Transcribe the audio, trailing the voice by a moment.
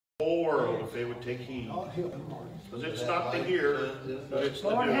whole world if they would take heed. Because it's not to hear, but it's to do.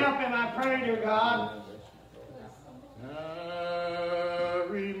 Lord, help him, I pray, dear God. I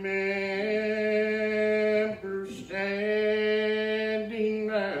remember standing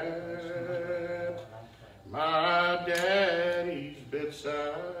at my daddy's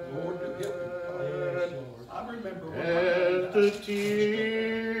bedside. I remember as the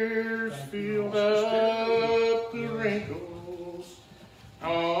tears filled up the wrinkles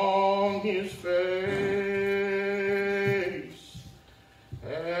on his face,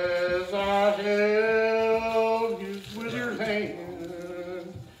 as I held his withered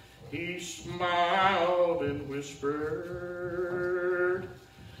hand, he smiled and whispered,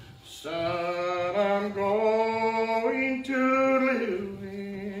 "Son, I'm going to live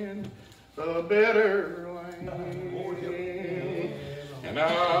in a better land, and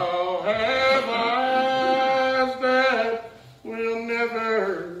I'll have eyes that will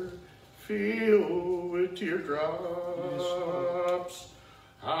never fill with teardrops.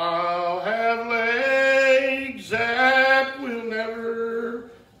 I'll have legs that will never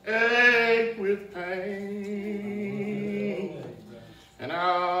ache with pain, and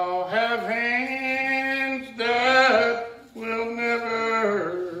I'll have hands that will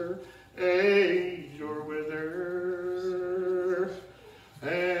never age or wither,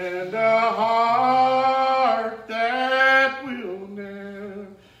 and a heart that will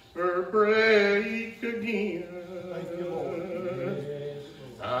never break again."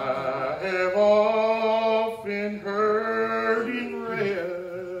 I have often heard and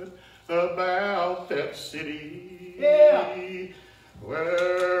read about that city,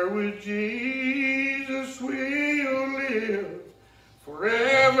 where with Jesus we'll live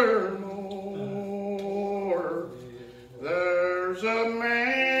forevermore. There's a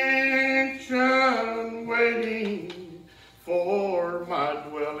mansion waiting for my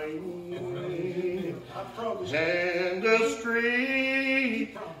dwelling, and a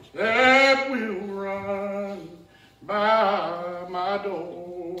street that will run by my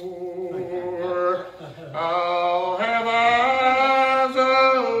door. I'll have eyes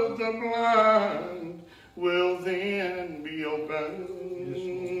of the blind will then be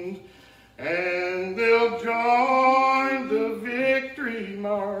opened, and they'll join the victory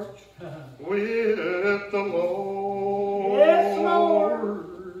march with the Lord. Yes,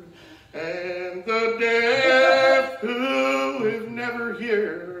 Lord. And the deaf who have never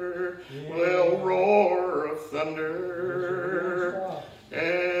heard will roar of thunder,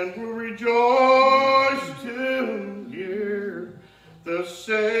 and will rejoice to hear the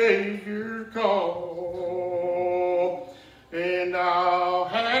Savior call. And I'll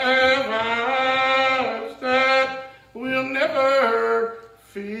have eyes that will never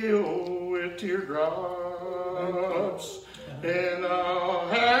fill with teardrops, and I'll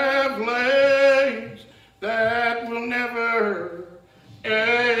have legs that will never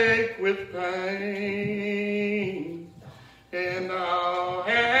ache with pain, and I'll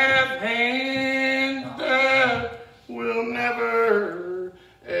have hands that will never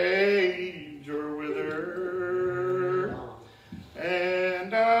age or wither,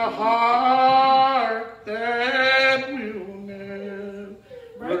 and a heart that will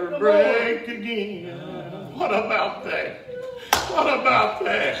never break again. What about that? What about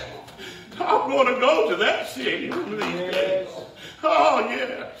that? I'm going to go to that city one of these days. Oh,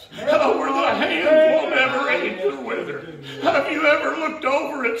 yes. Where the hands will never age or wither. Have you ever looked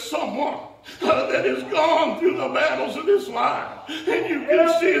over at someone that has gone through the battles of this life, and you can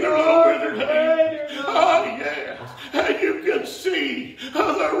see their little withered hands? Oh, yes. And you can see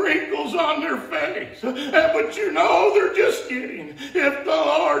the wrinkles on their face. But you know they're just getting, if the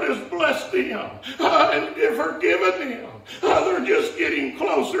Lord has blessed them and forgiven them, they're just getting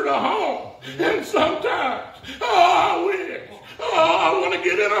closer to home. And sometimes, I wish, I want to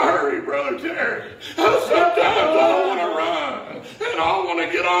get in a hurry, Brother Terry. Sometimes I want to run, and I want to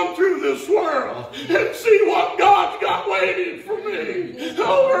get on through this world and see what God's got waiting for me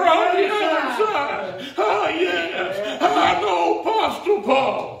over on the other side. Oh, yes. I know Apostle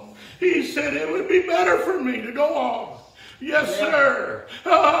Paul. He said it would be better for me to go on. Yes, sir.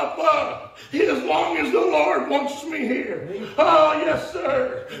 But as long as the Lord wants me here, yes,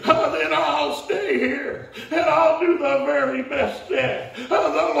 sir, then I'll stay here, and I'll do the very best that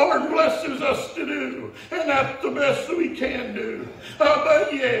the Lord blesses us to do, and that's the best that we can do.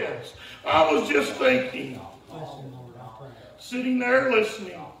 But yes, I was just thinking, sitting there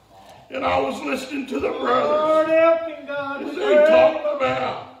listening, and I was listening to the brothers as they talked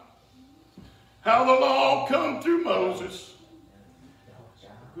about how the law come through Moses.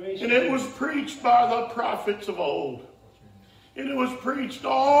 And it was preached by the prophets of old. And it was preached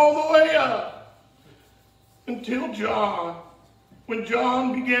all the way up until John. When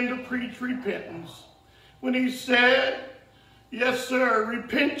John began to preach repentance. When he said, yes, sir,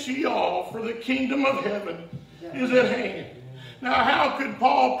 repent ye all, for the kingdom of heaven is at hand. Now, how could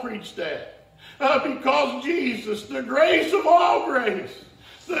Paul preach that? Because Jesus, the grace of all grace,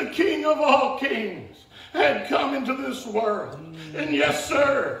 the King of all kings, had come into this world. And yes,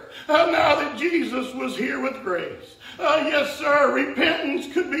 sir, now that Jesus was here with grace, yes, sir,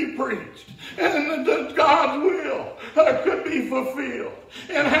 repentance could be preached. And God's will could be fulfilled.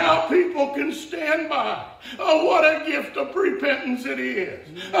 And how people can stand by. What a gift of repentance it is.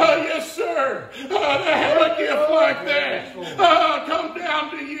 Yes, sir, to have a gift like that come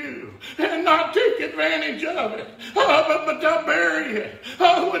down to you and not take advantage of it, but to bury it.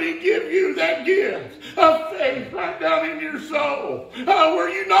 Would he give you that gift of faith right down in your soul, where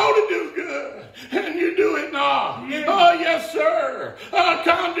you know to do good and you do it not? Yes, sir,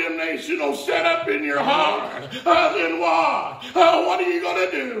 condemnation will set up in your heart. Then what? What are you going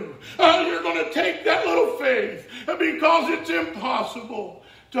to do? You're going to take that little faith, because it's impossible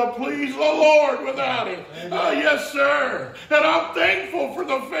to please the Lord without it. Yes, sir. And I'm thankful for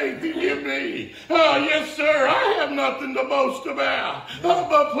the faith He gave me. Yes, sir. I have nothing to boast about,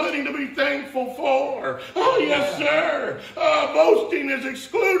 but plenty to be thankful for. Yes, sir. Boasting is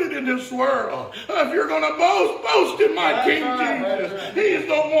excluded in this world. If you're going to boast, boast in my King Jesus. He's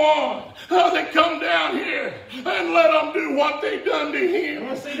the one that come down here and let them do what they done to Him.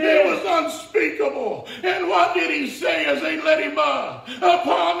 It was unspeakable. And what did He say as they let Him up?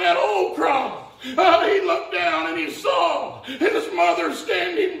 Upon that old cross, he looked down and he saw his mother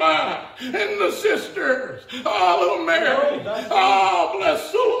standing by, and the sisters, little Mary.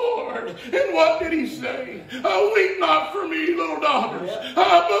 Bless the Lord. And what did He say? Weep not for me, little daughters,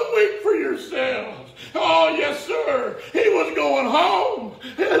 but weep for yourselves. Yes, sir. He was going home.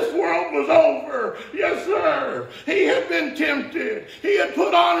 His world was over. Yes, sir. He had been tempted. He had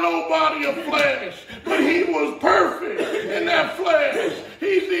put on an old body of flesh, but He was perfect in that flesh.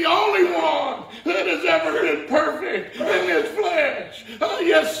 He's the only one that has ever been perfect in this flesh.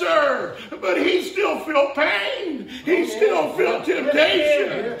 Yes, sir. But He still felt pain. He still felt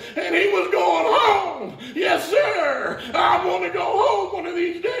temptation. And He was going home. Yes, sir. I want to go home one of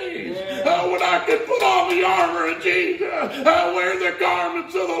these days when I can put on the armor of Jesus. Wear the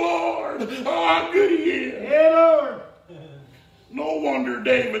garments of the Lord. How good He is. Yeah, Lord. No wonder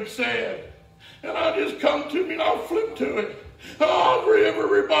David said, and I just come to me and I'll flip to it.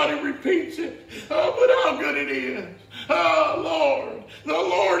 Everybody repeats it. But how good it is. Lord, the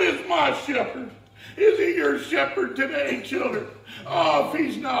Lord is my shepherd. Is He your shepherd today, children? If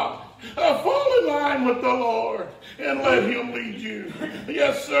He's not, fall in line with the Lord and let Him lead you.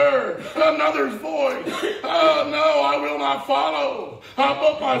 Yes, sir. Another's voice. No, I will not follow.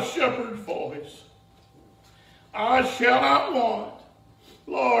 But my shepherd's voice. I shall not want.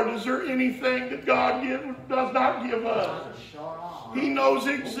 Lord, is there anything that God does not give us? He knows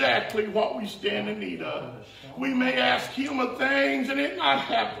exactly what we stand in need of. We may ask Him of things and it not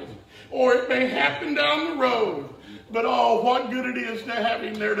happen. Or it may happen down the road. But what good it is to have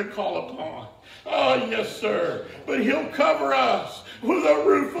Him there to call upon. Yes, sir. But He'll cover us with a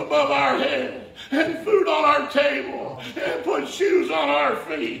roof above our head and food on our table and put shoes on our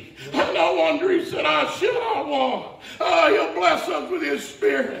feet. No wonder He said, I shall not want. He'll bless us with His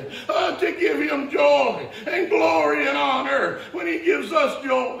Spirit to give Him joy and glory and honor when He gives us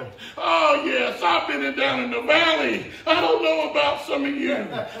joy. Yes, I've been down in the valley. I don't know about some of you,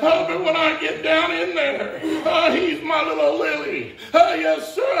 but when I get down in there, He's my little lily.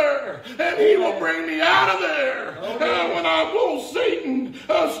 Yes, sir. And He will bring me out of there when old Satan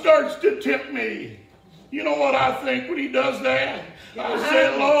starts to tempt me. You know what I think when he does that? I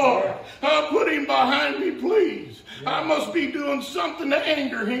say, Lord, put him behind me, please. I must be doing something to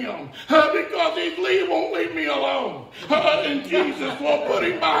anger him because he won't leave me alone. And Jesus will put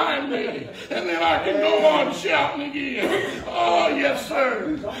him behind me. And then I can go on shouting again. Oh, yes,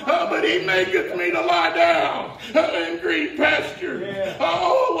 sir. But he maketh me to lie down in green pasture.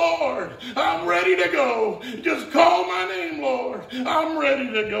 Oh, Lord, I'm ready to go. Just call my name, Lord. I'm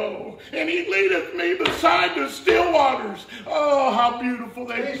ready to go. And he leadeth me beside the still waters. Oh, how beautiful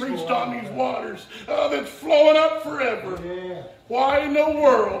they preached on these waters that's flowing up forever. Why in the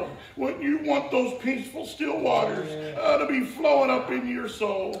world wouldn't you want those peaceful still waters to be flowing up in your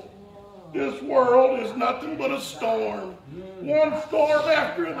soul? This world is nothing but a storm. One storm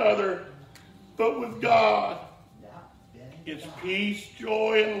after another. But with God, it's peace,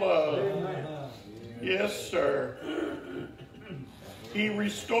 joy, and love. Yes, sir. He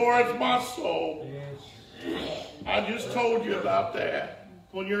restoreth my soul. I just told you about that.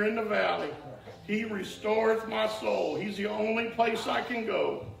 When you're in the valley, he restoreth my soul. He's the only place I can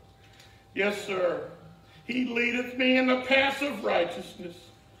go. Yes, sir. He leadeth me in the paths of righteousness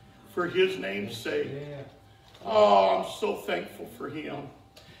for his name's sake. Oh, I'm so thankful for him.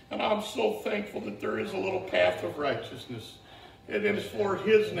 And I'm so thankful that there is a little path of righteousness. And it is for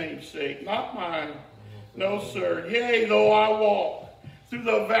his name's sake, not mine. No, sir. Yea, though I walk through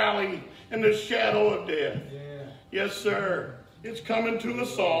the valley in the shadow of death. Yes, sir. It's coming to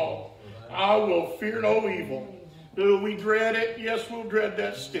us all. I will fear no evil. Do we dread it? Yes, we'll dread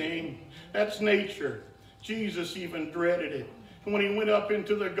that sting. That's nature. Jesus even dreaded it. And when he went up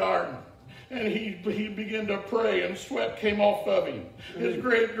into the garden, and he began to pray, and sweat came off of him. His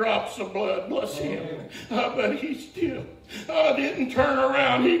great drops of blood, bless him. But he still didn't turn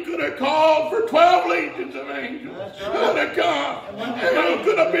around. He could have called for 12 legions of angels to come. And he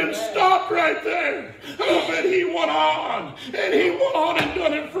could have been stopped right there. But he went on. And he went on and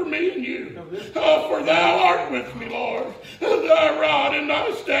done it for me and you. For thou art with me, Lord. Thy rod and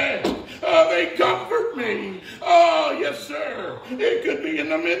thy staff, they comfort me. Oh, yes, sir. It could be in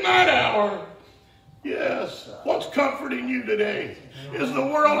the midnight hour. Yes. What's comforting you today? Is the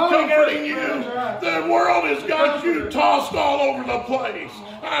world comforting you? The world has got you tossed all over the place.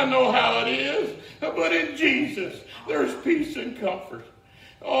 I know how it is. But in Jesus, there's peace and comfort.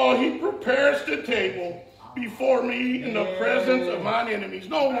 Oh, he prepares the table before me in the presence of mine enemies.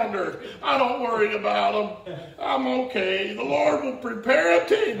 No wonder I don't worry about them. I'm okay. The Lord will prepare a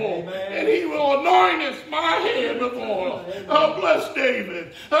table, and he will anoint my head with oil. Oh, bless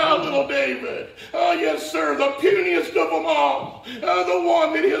David. Oh, little David. Oh, yes, sir, the puniest of them all. The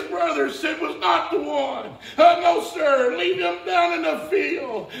one that his brother said was not the one. No, sir, leave him down in the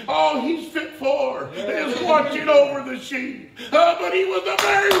field. Oh, he's fit for is watching over the sheep. But he was the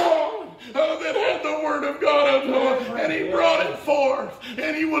very one that had the word of God unto him, and he brought it forth,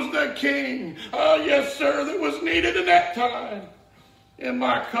 and he was the king, yes, sir, that was needed in that time. And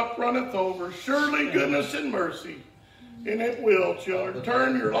my cup runneth over. Surely goodness and mercy, and it will, children.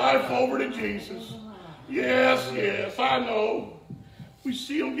 Turn your life over to Jesus. Yes, yes, I know. We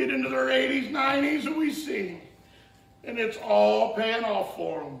see them get into their 80s, 90s, and we see, and it's all paying off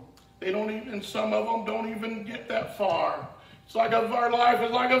for them. They don't even, some of them don't even get that far. It's like our life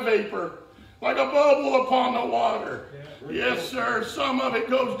is like a vapor, like a bubble upon the water. Yes, sir. Some of it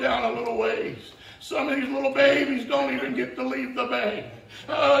goes down a little ways. Some of these little babies don't even get to leave the bank.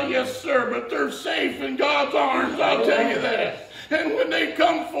 Yes, sir, but they're safe in God's arms, I'll tell you that. And when they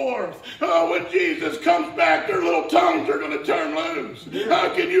come forth, when Jesus comes back, their little tongues are going to turn loose.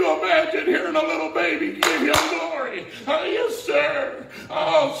 Can you imagine hearing a little baby give him glory? Yes, sir.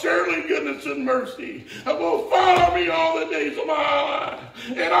 Oh, surely goodness and mercy will follow me all the days of my life.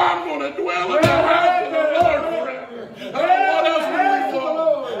 And I'm going to dwell in the house of the Lord forever. What else do we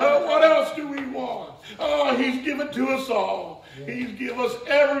want? What else do we want? Oh, he's given to us all. He's given us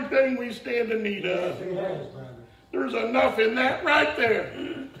everything we stand in need of. There's enough in that right there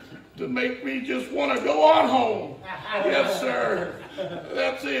to make me just want to go on home. Yes, sir.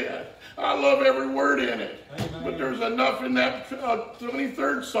 That's it. I love every word in it. But there's enough in that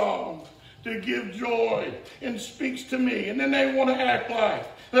 23rd Psalm to give joy and speaks to me. And then they want to act like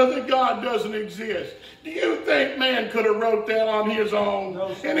that God doesn't exist. Do you think man could have wrote that on his own? No,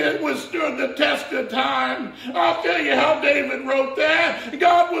 and it withstood the test of time? I'll tell you how David wrote that.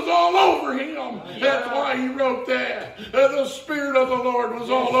 God was all over him. That's why he wrote that. The Spirit of the Lord was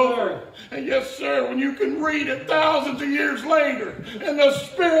all over. And yes, sir, when you can read it thousands of years later and the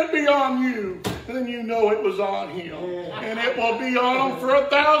Spirit be on you, then you know it was on him. And it will be on him for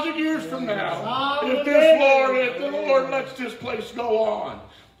 1,000 years from now. If the Lord lets this place go on.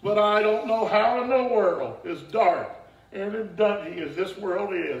 But I don't know how in the world, as dark and as dungy as this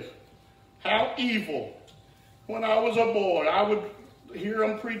world is, how evil. When I was a boy, I would hear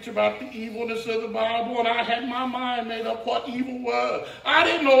them preach about the evilness of the Bible, and I had my mind made up what evil was. I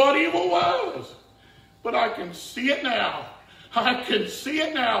didn't know what evil was. But I can see it now. I can see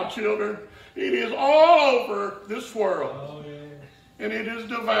it now, children. It is all over this world. And it is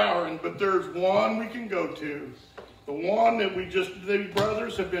devouring. But there's one we can go to. The one that the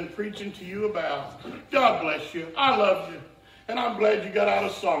brothers have been preaching to you about. God bless you. I love you. And I'm glad you got out a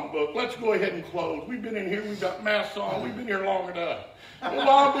songbook. Let's go ahead and close. We've been in here. We've got mass on. We've been here long enough. Well,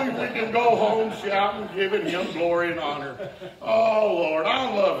 I believe we can go home shouting, giving him glory and honor. Oh, Lord,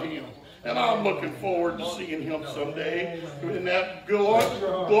 I love him. And I'm looking forward to seeing him someday in that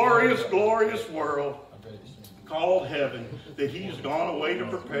glorious, glorious world called heaven that he's gone away to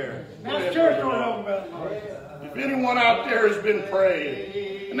prepare. Now, church going over, brother. If anyone out there has been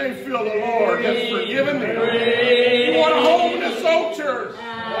praying, and they feel the Lord has forgiven them. You want a home in this old church?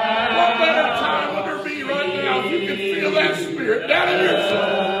 What better time would there be right now if you can feel that spirit down in your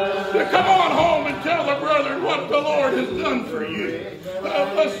soul? To come on home and tell the brethren what the Lord has done for you.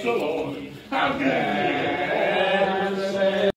 Bless the Lord. How good he is.